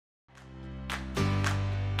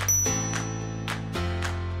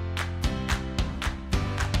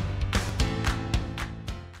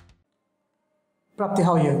Prapti,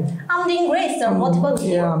 how are you? I'm doing great, sir. What about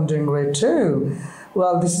you? Yeah, I'm doing great too.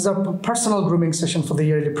 Well, this is our personal grooming session for the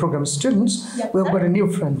yearly program students. Yes, We've sir. got a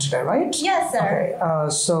new friend today, right? Yes,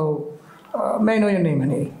 sir. Okay, may I know your name,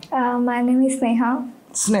 honey? My name is Sneha.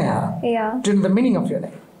 Sneha. Yeah. Do you know the meaning of your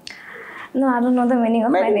name? No, I don't know the meaning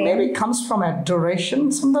of my name. Maybe it comes from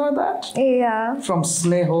adoration, something like that? Yeah. From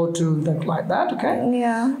Sneho to that, like that, okay?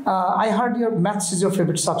 Yeah. I heard your maths is your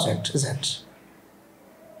favorite subject, is it?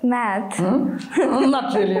 Math.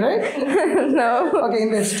 Not really, right? No. Okay,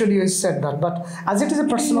 in the studio you said that, but as it is a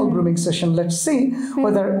personal grooming session, let's see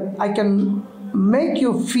whether I can make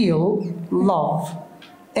you feel love,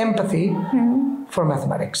 empathy for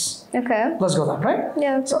mathematics. Okay. Let's go that, right?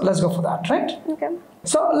 Yeah. So let's go for that, right? Okay.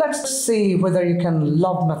 So let's see whether you can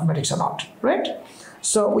love mathematics or not, right?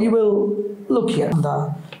 So we will look here on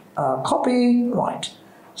the copy, right?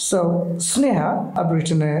 So Sneha, I've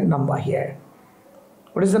written a number here.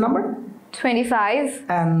 What is the number? 25.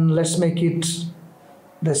 And let's make it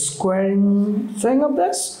the squaring thing of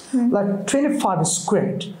this. Like 25 is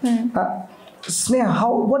squared.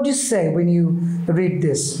 Sneha, what do you say when you read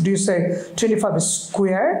this? Do you say 25 is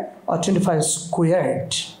square or 25 is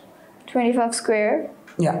squared? 25 square.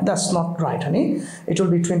 Yeah, that's not right, honey. It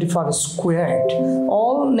will be 25 is squared.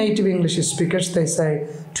 All native English speakers, they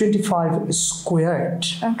say 25 is squared.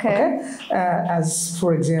 Okay. As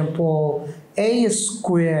for example, a is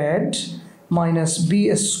squared minus b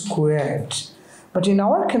is squared. But in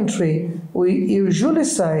our country, we usually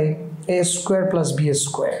say a squared plus b is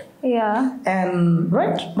squared. Yeah. And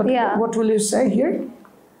right? But Yeah. what will you say here?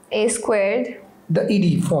 A squared. The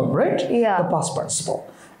ed form, right? Yeah. The past participle.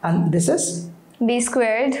 And this is? B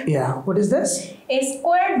squared. Yeah. What is this? A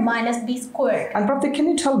squared minus B squared. And Prapti, can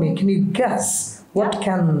you tell me, can you guess what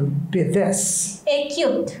can be this? A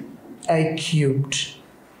cubed. A cubed.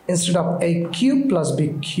 Instead of a cube plus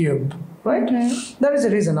b cube, right? There is a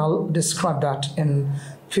reason. I'll describe that in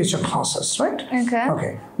future classes, right? Okay.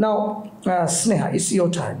 Okay. Now, Sneha, it's your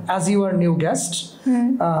turn. As you are a new guest,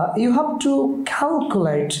 you have to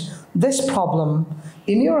calculate this problem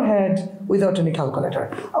in your head without any calculator.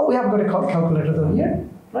 We have got a calculator though here,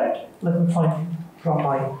 right? Let me find from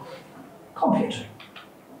my computer.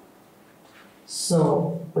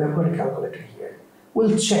 So we have got a calculator here.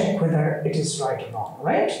 We'll check whether it is right or wrong,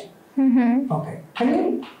 right? Okay. Can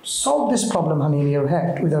you solve this problem, honey, in your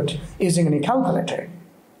head without using any calculator?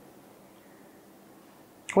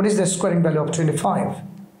 What is the squaring value of 25?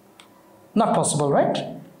 Not possible, right?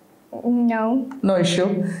 No. No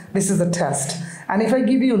issue. This is the test. And if I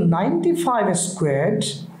give you 95 squared,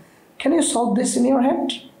 can you solve this in your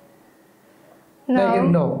head? No.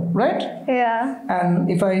 Again, no, right? Yeah. And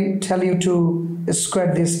if I tell you to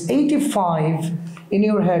square this 85 in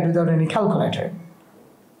your head without any calculator,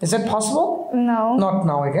 is that possible? No. Not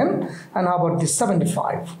now again. And how about this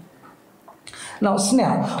 75? Now,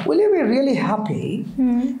 Sneha, will you be really happy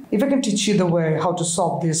if I can teach you the way how to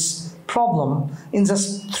solve this problem in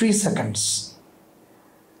just 3 seconds?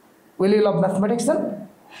 Will you love mathematics then?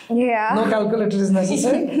 Yeah. No calculator is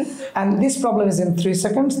necessary. And this problem is in 3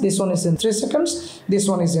 seconds. This one is in 3 seconds. This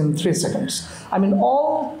one is in 3 seconds. I mean,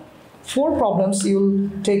 all 4 problems you'll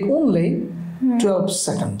take only 12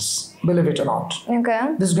 seconds. Believe it or not.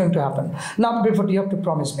 Okay. This is going to happen. Now, before you have to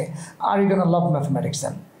promise me, are you going to love mathematics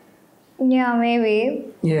then? Yeah, maybe.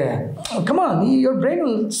 Yeah. Oh, come on, your brain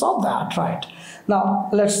will solve that, right? Now,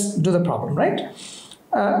 let's do the problem, right?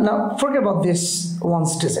 Now, forget about this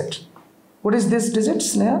one's digit. What is this digit,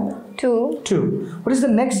 Sneha? 2. 2. What is the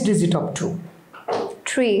next digit of 2?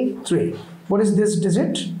 3. 3. What is this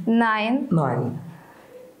digit? 9. 9.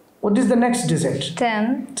 What is the next digit?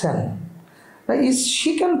 10. 10. Now,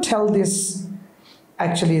 she can tell this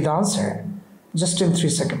actually the answer just in 3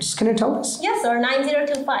 seconds. Can you tell us? Yes, sir.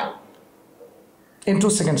 9025. In 2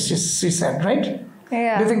 seconds, she said, right?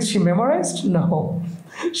 Yeah. Do you think she memorized? No,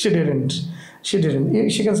 she didn't. She didn't.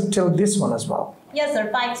 She can tell this one as well. Yes, sir.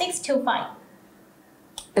 5625.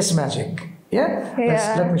 It's magic. Yeah?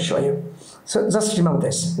 Yeah. Let me show you. So just remember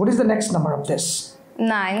this. What is the next number of this?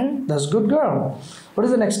 9. That's good girl. What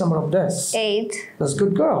is the next number of this? 8. That's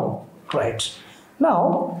good girl. Great.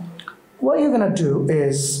 Now, what you're going to do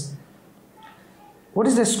is, what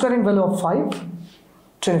is the squaring value of 5?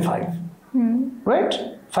 25. Right?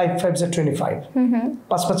 5 5s are 25.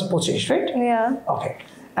 5 right? Yeah. Okay.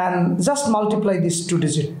 And just multiply these 2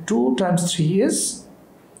 digits. 2 times 3 is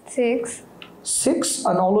 6. 6,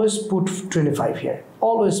 and always put 25 here.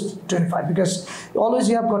 Always 25, because always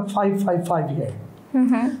you have got 5 5 5 here.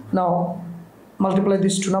 Now multiply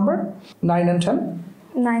these 2 numbers, 9 and 10.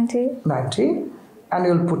 90. 90, and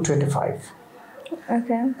you'll put 25.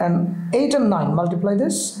 Okay. And 8 and 9, multiply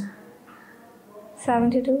this.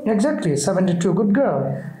 72. Exactly, 72, good girl.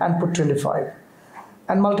 And put 25.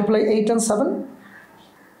 And multiply 8 and 7?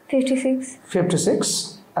 56.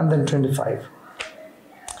 56, and then 25.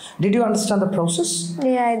 Did you understand the process?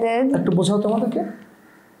 Yeah, I did. একটু বোঝাও তোমাদেরকে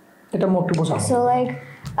এটা মোট একটু বোঝাও So like,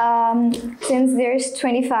 since there's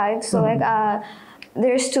 25, so like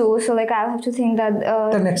there's 2, so like I'll have to think that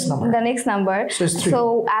The next number. The next number. So it's 3. So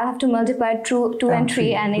I'll have to multiply 2 and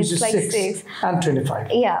 3, and which it's is like 6. and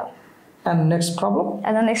 25. Yeah. And next problem?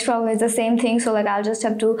 And the next problem is the same thing. So like I'll just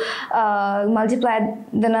have to multiply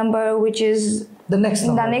the number which is The next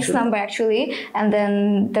number. the next actually. number actually, and then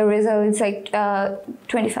the result is like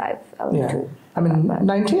 25. I'll Yeah. do. I mean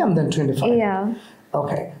 90 and then 25. Yeah.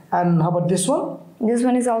 Okay. And how about this one? This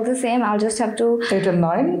one is all the same. I'll just have to. 8 and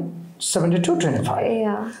 9, 72, 25.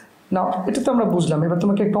 Yeah. Now, এটা তো আমরা বুঝলাম এবার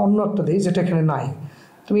তোমাকে একটা অন্য একটা দেই যেটা এখানে নাই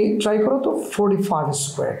তুমি ট্রাই করো তো 45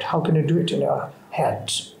 squared. How can you do it in your head?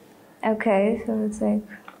 Okay. So it's like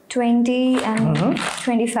 20 and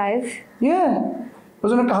 25. Yeah. ওই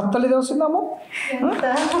জন্য একটা হাততালি দেওয়া ছিল আমার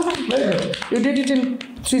Very good. You did it in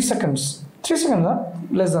 3 seconds. 3 seconds, huh?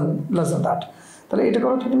 Less than that. তাহলে এটা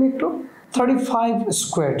করো তো তুমি একটু 35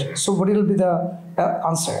 squared. So what will be the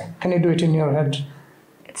answer? Can you do it in your head?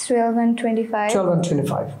 It's 12 and 25. 12 and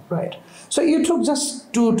 25, right. So you took just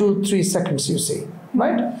 2 to 3 seconds, you see,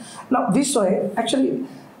 right? Now this way, actually,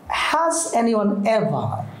 has anyone ever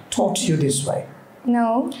taught you this way? No.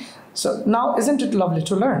 So now, isn't it lovely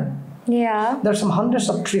to learn? Yeah. There are some hundreds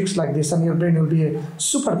of tricks like this and your brain will be a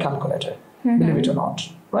super calculator, believe it or not,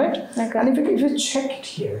 right? Okay. And if you check it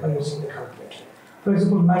here by using the calculator, for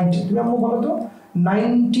example, 90, তুমি আম্মু বলো তো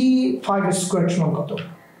 95 squared সমান কত?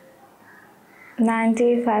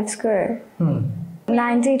 95 square.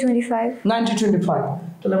 90, 25. 90, 25.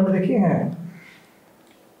 তাহলে আমরা দেখি হ্যাঁ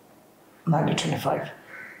 90, 25.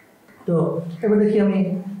 তো এবার দেখি আমি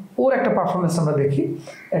ওর একটা পারফরমেন্স আমরা দেখি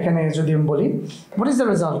এখানে যদি আমি বলি what is the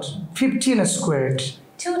result 15 squared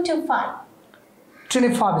 225.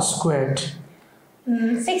 25 squared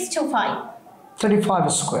 625.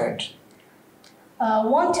 35 squared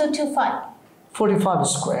 1225. 45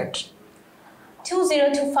 squared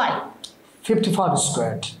 2025. 55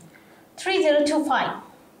 squared 3025.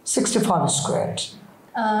 65 squared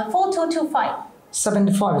 4225.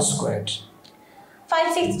 75 squared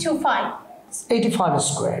 5625. 85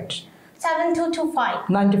 squared 7225.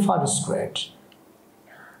 95 squared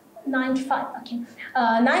 95. Okay.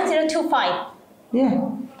 9025. Yeah.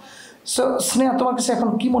 So Sneha তোমার কাছে এখন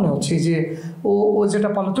কি মনে হচ্ছে যে ও ও যেটা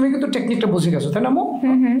পারলো তুমি কিন্তু টেকনিকটা বুঝে গেছো তাই না মো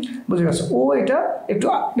বুঝে গেছো ও এটা একটু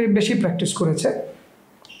বেশি প্র্যাকটিস করেছে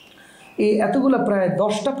এই এতগুলো প্রায়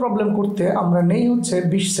 10টা প্রবলেম করতে আমরা নেই হচ্ছে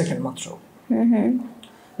 20 সেকেন্ড মাত্র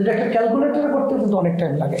যেটা একটা ক্যালকুলেটরে করতে কিন্তু অনেক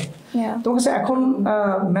টাইম লাগে তোমার কাছে এখন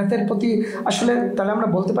ম্যাথের প্রতি আসলে তাহলে আমরা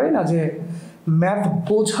বলতে পারি না যে ম্যাথ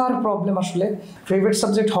বোঝার প্রবলেম আসলে ফেভারিট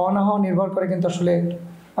সাবজেক্ট হওয়া না হওয়া নির্ভর করে কিন্তু আসলে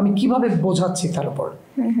আমি কিভাবে বোঝাচ্ছি তার উপর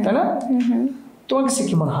তাই না তোমার কাছে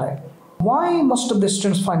কি মনে হয় why most of the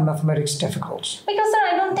students find mathematics difficult Because sir,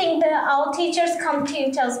 I don't think that our teachers can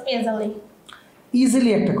teach us easily.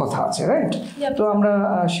 একটা কথা আছে রাইট Yep. তো আমরা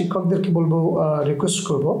শিক্ষকদেরকে বলবো রিকোয়েস্ট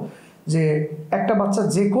করব যে একটা বাচ্চা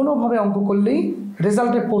যে কোনো ভাবে অঙ্ক করলেই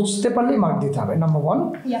রেজাল্টে পৌঁছতে পারলেই মার্ক দিতে হবে নাম্বার 1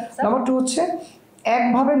 Yep, sir. নাম্বার 2 হচ্ছে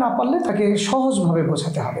একভাবে না পারলে তাকে সহজভাবে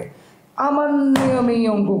বোঝাতে হবে আমার নিয়মেই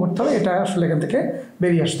অঙ্ক করতে হবে এটা আসলে এখান থেকে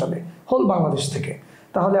বেরিয়ে আসতে হবে হোল বাংলাদেশ থেকে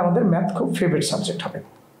তাহলে আমাদের ম্যাথ খুব ফেভারিট সাবজেক্ট হবে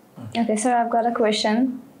Okay, sir, I've got a question.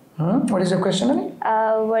 What is your question, Annie?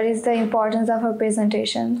 What is the importance of a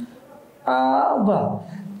presentation? Well,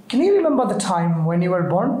 can you remember the time when you were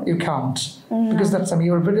born? You can't, because that time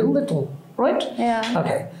you were very little, right? Yeah.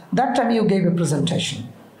 Okay, that time you gave a presentation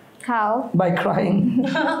How? by crying.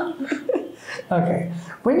 Okay,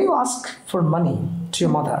 when you ask for money to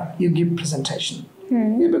your mother, you give presentation.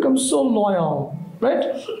 You become so loyal, right?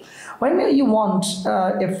 When you want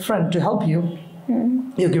a friend to help you,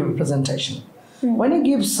 you give a presentation. When you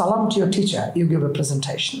give salam to your teacher, you give a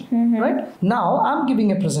presentation, right? Now I'm giving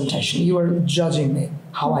a presentation. You are judging me,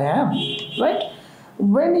 how I am, right?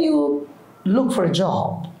 When you look for a job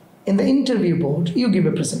in the interview board, you give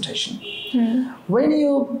a presentation. When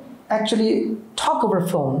you actually talk over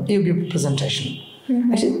phone, you give a presentation.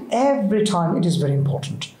 Actually, every time it is very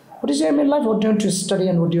important. What is your aim in life? What do you want to study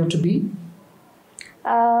and what do you want to be?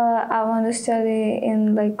 I want to study in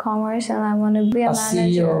like commerce, and I want to be a manager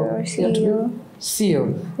CEO. or You want to CEO. be CEO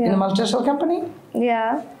in a Yeah. multinational company? Yeah.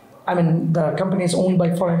 I mean, the company is owned by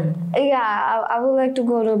foreign. Yeah, I would like to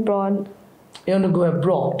go to abroad. You want to go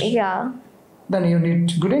abroad? Yeah. Then you need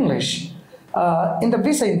good English. In the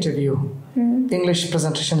visa interview, English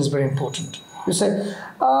presentation is very important. You say,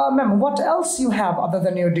 ma'am, what else you have other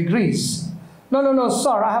than your degrees? No,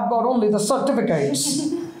 sir, I have got only the certificates.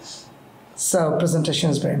 So presentation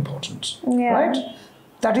is very important, right?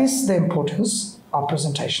 That is the importance of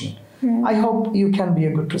presentation. I hope you can be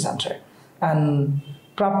a good presenter. And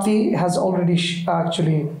Prapti has already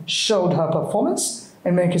actually showed her performance.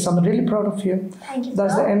 In many cases, I'm really proud of you. Thank you,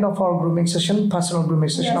 That's sir. the end of our grooming session, personal grooming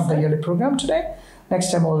session Yes, of the sir. yearly program today.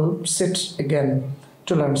 Next time we'll sit again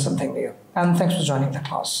to learn something new. And thanks for joining the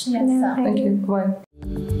class. Yes, sir. Thank you. Bye.